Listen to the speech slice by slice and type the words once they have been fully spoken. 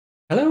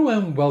Hello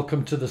and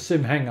welcome to the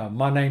SimHanger.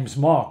 My name's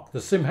Mark, the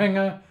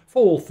SimHanger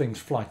for all things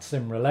flight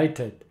sim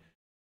related.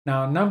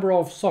 Now, a number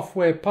of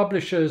software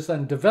publishers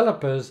and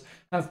developers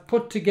have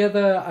put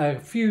together a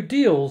few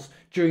deals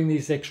during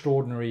these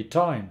extraordinary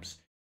times.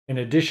 In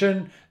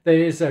addition, there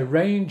is a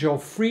range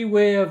of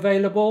freeware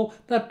available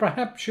that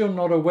perhaps you're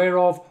not aware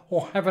of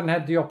or haven't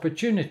had the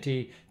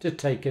opportunity to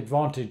take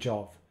advantage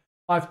of.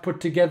 I've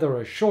put together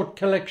a short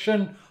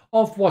collection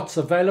of what's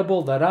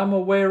available that I'm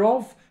aware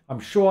of. I'm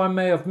sure I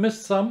may have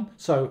missed some,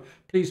 so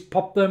please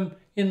pop them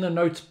in the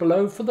notes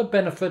below for the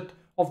benefit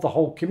of the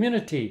whole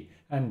community.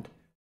 And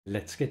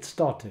let's get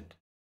started.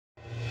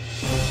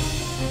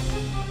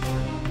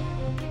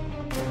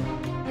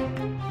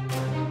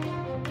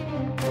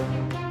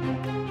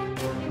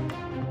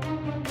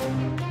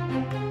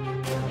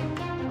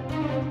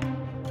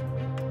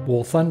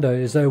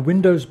 WarThunder is a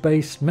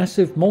Windows-based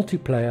massive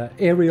multiplayer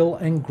aerial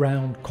and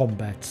ground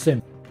combat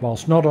sim.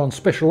 Whilst not on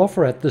special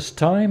offer at this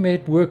time,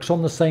 it works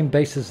on the same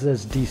basis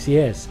as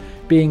DCS,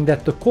 being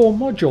that the core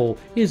module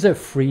is a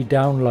free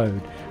download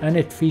and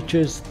it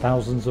features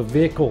thousands of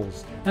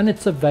vehicles and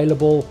it's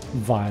available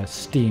via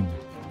Steam.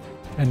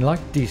 And like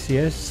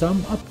DCS,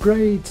 some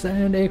upgrades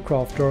and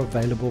aircraft are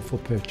available for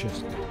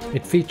purchase.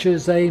 It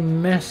features a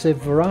massive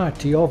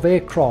variety of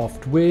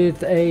aircraft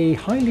with a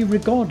highly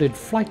regarded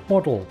flight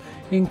model,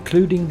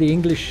 including the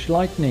English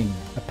Lightning,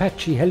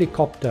 Apache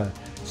helicopter,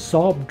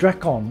 Saab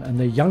Dracon and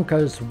the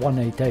Junkers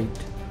 188.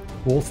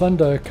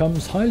 WarThunder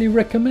comes highly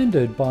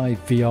recommended by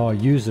VR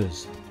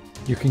users.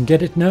 You can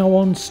get it now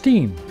on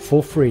Steam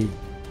for free.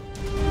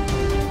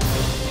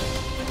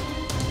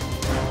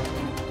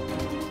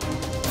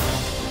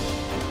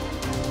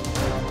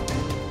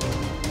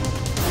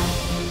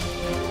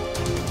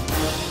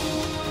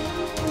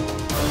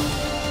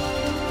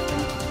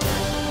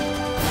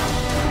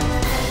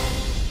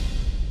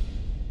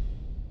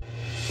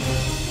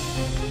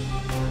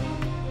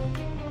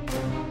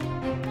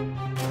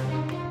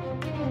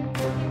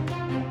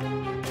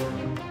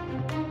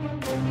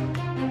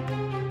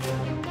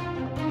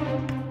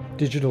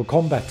 Digital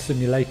Combat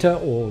Simulator,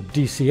 or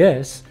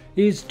DCS,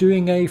 is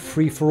doing a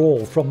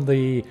free-for-all from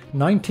the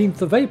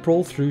 19th of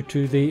April through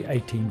to the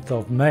 18th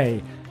of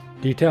May.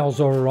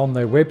 Details are on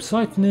their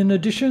website, and in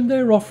addition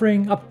they're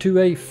offering up to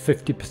a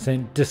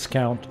 50%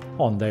 discount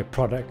on their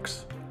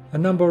products. A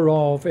number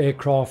of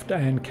aircraft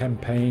and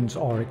campaigns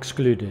are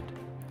excluded.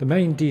 The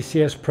main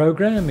DCS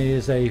program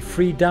is a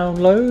free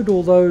download,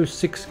 although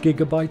 6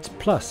 GB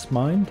plus,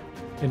 mind.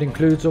 It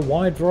includes a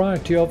wide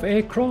variety of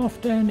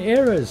aircraft and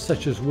eras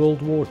such as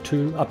World War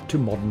II up to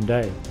modern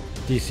day.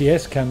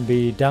 DCS can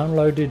be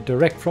downloaded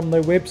direct from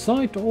their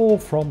website or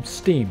from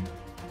Steam.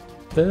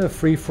 The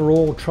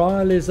free-for-all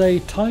trial is a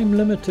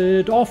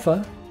time-limited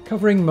offer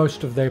covering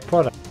most of their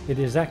product. It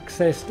is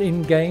accessed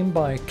in-game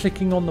by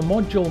clicking on the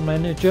module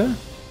manager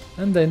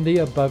and then the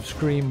above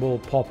screen will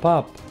pop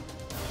up.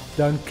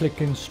 Don't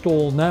click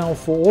install now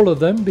for all of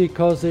them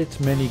because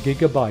it's many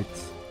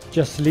gigabytes.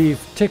 Just leave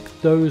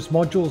ticked those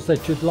modules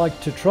that you'd like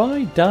to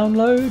try,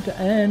 download,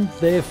 and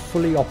they're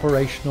fully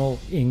operational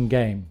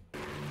in-game.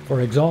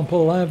 For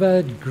example, I've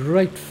had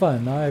great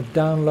fun. I've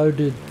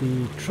downloaded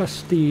the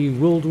trusty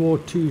World War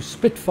II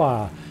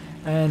Spitfire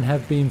and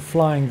have been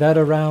flying that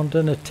around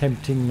an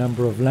tempting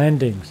number of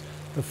landings.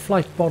 The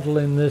flight model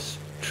in this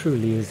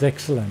truly is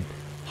excellent.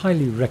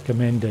 Highly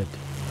recommended.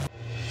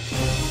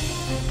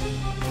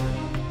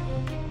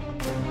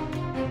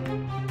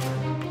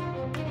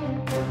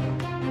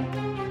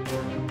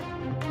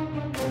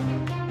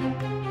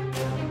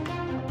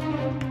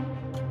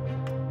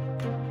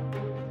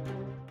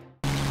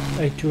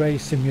 A2A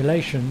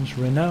Simulations,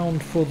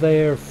 renowned for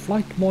their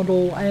flight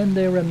model and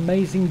their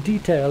amazing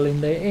detail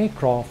in their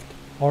aircraft,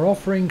 are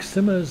offering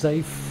simmers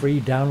a free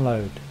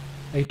download.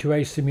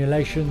 A2A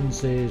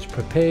Simulations is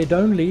prepared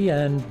only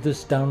and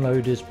this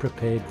download is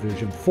prepared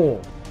version 4.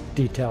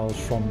 Details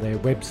from their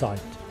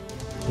website.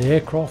 The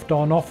aircraft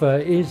on offer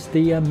is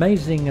the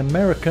amazing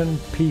American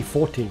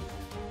P-40.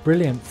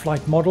 Brilliant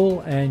flight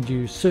model, and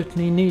you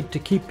certainly need to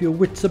keep your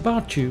wits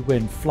about you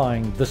when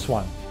flying this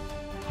one.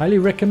 Highly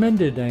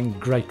recommended and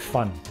great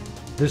fun.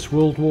 This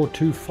World War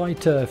II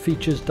fighter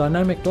features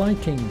dynamic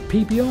lighting,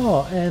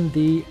 PBR and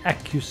the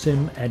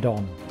AccuSim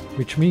add-on,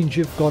 which means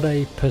you've got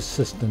a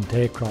persistent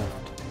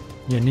aircraft.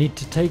 You need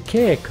to take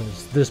care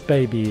because this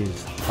baby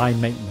is high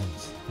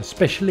maintenance,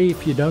 especially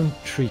if you don't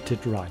treat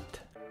it right.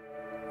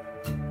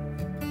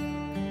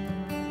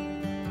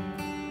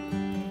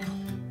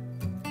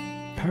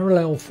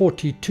 Parallel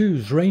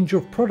 42's range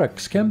of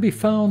products can be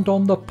found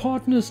on the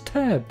Partners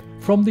tab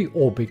from the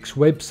ORBX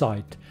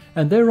website,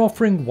 and they're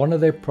offering one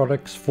of their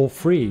products for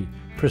free,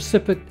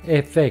 Precipitate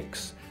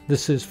FX.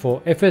 This is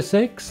for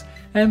FSX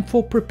and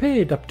for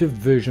prepared up to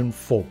version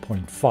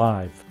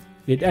 4.5.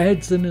 It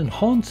adds and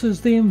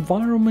enhances the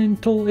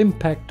environmental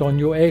impact on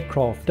your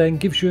aircraft and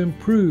gives you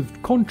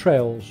improved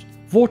contrails,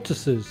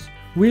 vortices,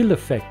 wheel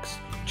effects,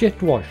 jet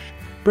wash,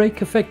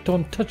 brake effect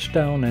on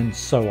touchdown and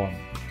so on.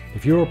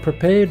 If you're a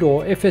prepared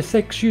or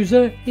FSX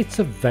user, it's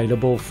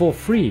available for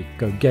free.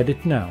 Go get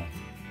it now.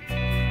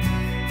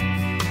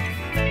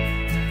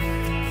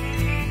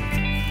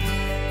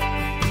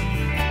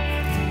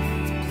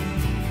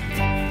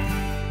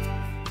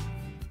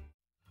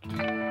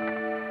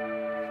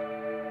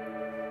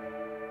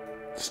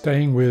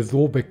 Staying with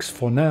ORBX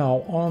for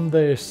now, on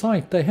their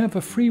site they have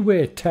a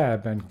freeware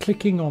tab, and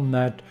clicking on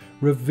that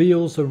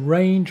reveals a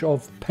range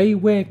of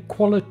payware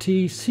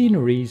quality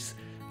sceneries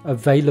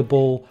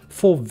available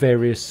for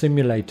various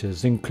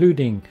simulators,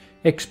 including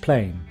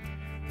Xplane,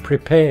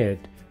 Prepared,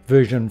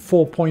 version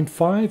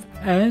 4.5,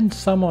 and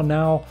some are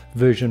now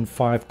version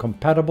 5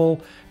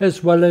 compatible,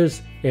 as well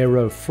as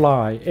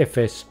Aerofly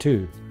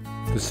FS2.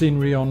 The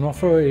scenery on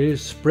offer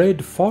is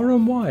spread far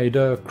and wide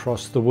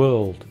across the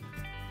world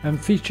and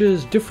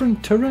features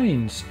different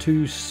terrains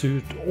to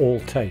suit all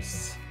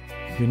tastes.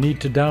 You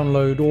need to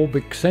download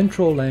ORBX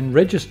Central and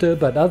register,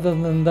 but other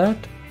than that,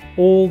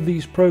 all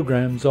these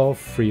programs are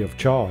free of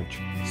charge.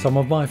 Some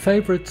of my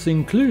favorites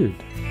include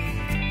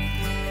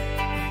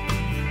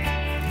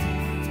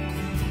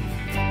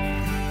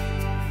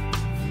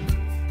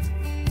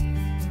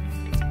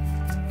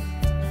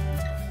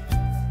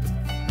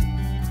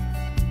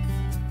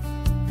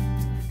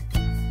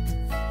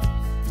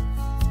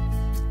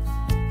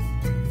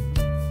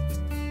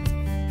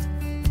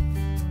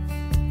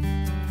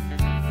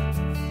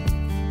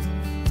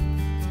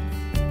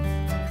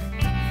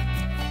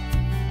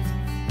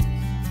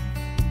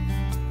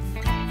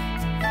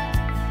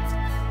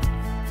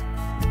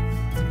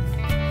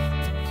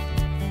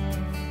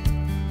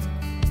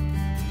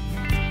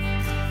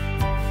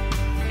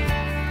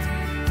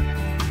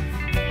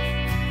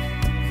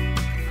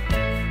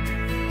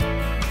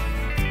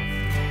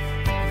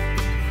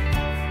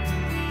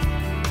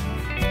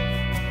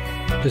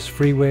This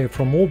freeware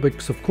from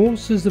ORBX, of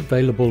course, is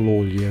available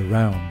all year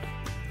round.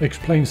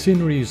 Xplane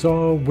sceneries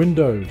are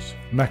Windows,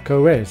 Mac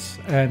OS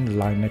and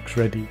Linux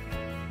ready.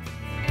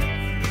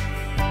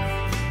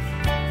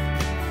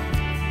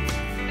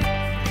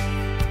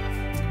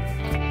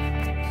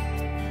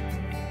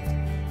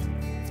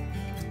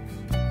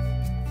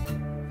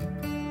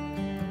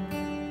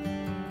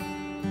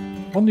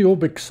 On the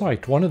ORBX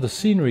site, one of the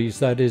sceneries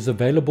that is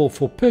available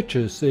for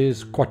purchase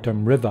is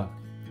Quantum River.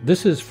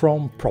 This is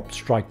from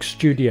PropStrike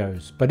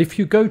Studios, but if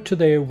you go to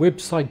their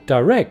website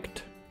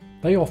direct,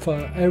 they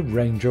offer a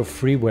range of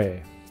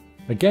freeware.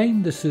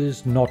 Again, this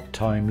is not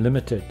time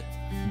limited,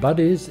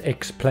 but is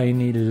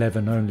Xplane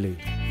 11 only.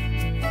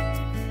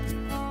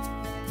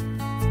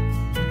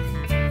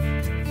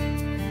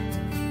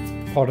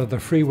 Part of the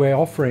freeware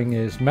offering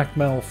is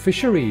Macmel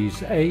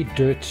Fisheries, a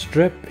dirt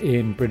strip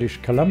in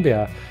British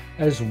Columbia,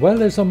 as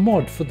well as a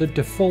mod for the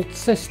default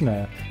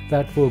Cessna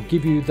that will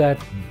give you that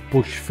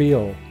bush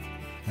feel.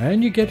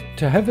 And you get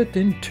to have it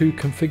in two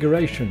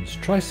configurations,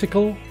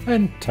 tricycle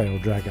and tail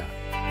dragger.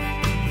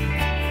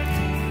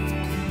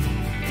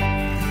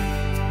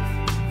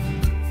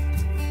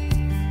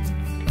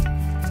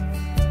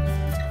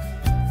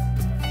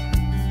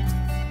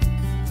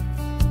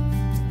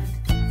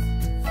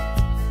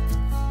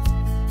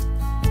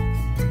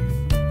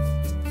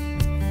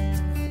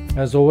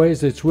 As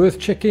always, it's worth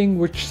checking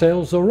which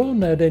sales are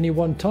on at any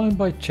one time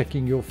by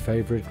checking your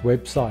favorite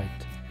website.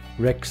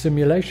 Rec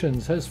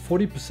Simulations has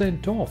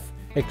 40% off,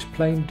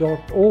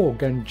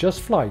 Xplane.org and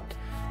JustFlight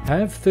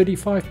have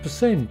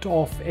 35%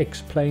 off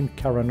Xplane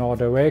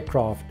Coronado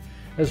aircraft,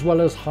 as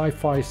well as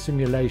Hi-Fi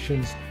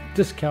Simulations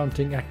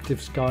discounting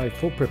Active Sky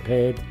for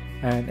Prepared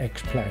and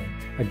Xplane.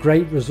 A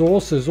great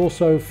resource is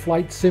also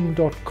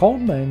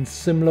FlightSim.com and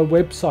similar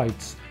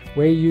websites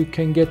where you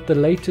can get the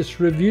latest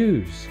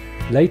reviews,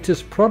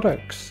 latest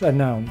products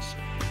announced,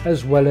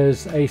 as well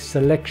as a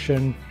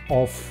selection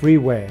of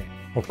freeware.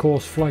 Of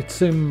course,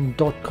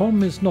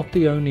 FlightSim.com is not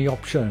the only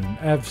option.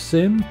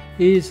 AvSim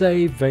is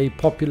a very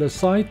popular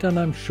site, and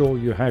I'm sure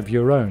you have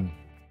your own.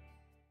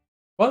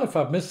 Well, if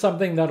I've missed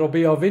something that'll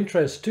be of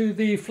interest to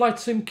the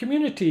FlightSim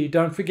community,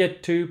 don't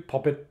forget to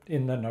pop it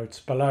in the notes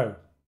below.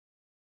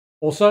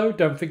 Also,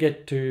 don't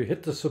forget to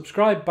hit the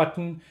subscribe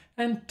button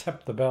and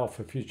tap the bell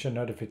for future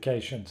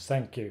notifications.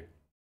 Thank you.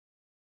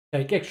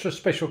 Take extra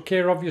special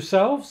care of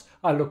yourselves.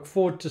 I look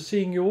forward to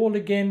seeing you all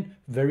again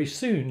very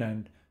soon,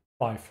 and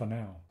bye for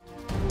now.